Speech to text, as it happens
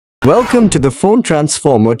Welcome to the Phone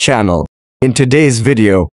Transformer channel. In today's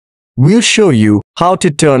video, we'll show you how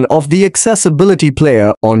to turn off the accessibility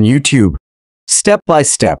player on YouTube, step by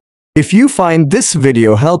step. If you find this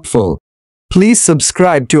video helpful, please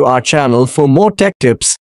subscribe to our channel for more tech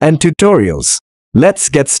tips and tutorials. Let's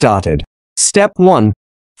get started. Step 1.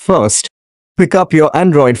 First, pick up your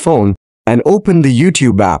Android phone and open the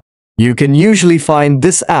YouTube app. You can usually find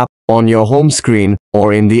this app on your home screen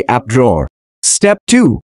or in the app drawer. Step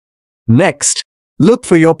 2. Next, look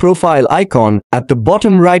for your profile icon at the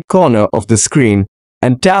bottom right corner of the screen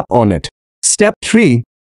and tap on it. Step 3.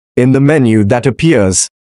 In the menu that appears,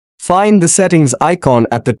 find the settings icon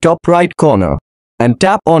at the top right corner and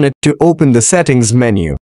tap on it to open the settings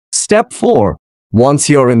menu. Step 4. Once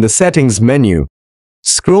you're in the settings menu,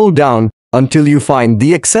 scroll down until you find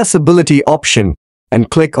the accessibility option and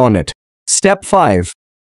click on it. Step 5.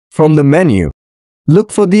 From the menu,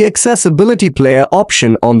 look for the accessibility player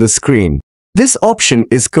option on the screen. This option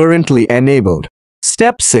is currently enabled.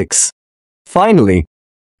 Step 6. Finally,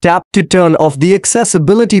 tap to turn off the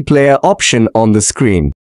accessibility player option on the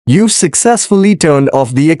screen. You've successfully turned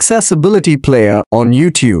off the accessibility player on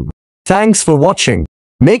YouTube. Thanks for watching.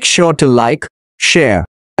 Make sure to like, share,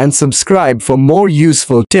 and subscribe for more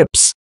useful tips.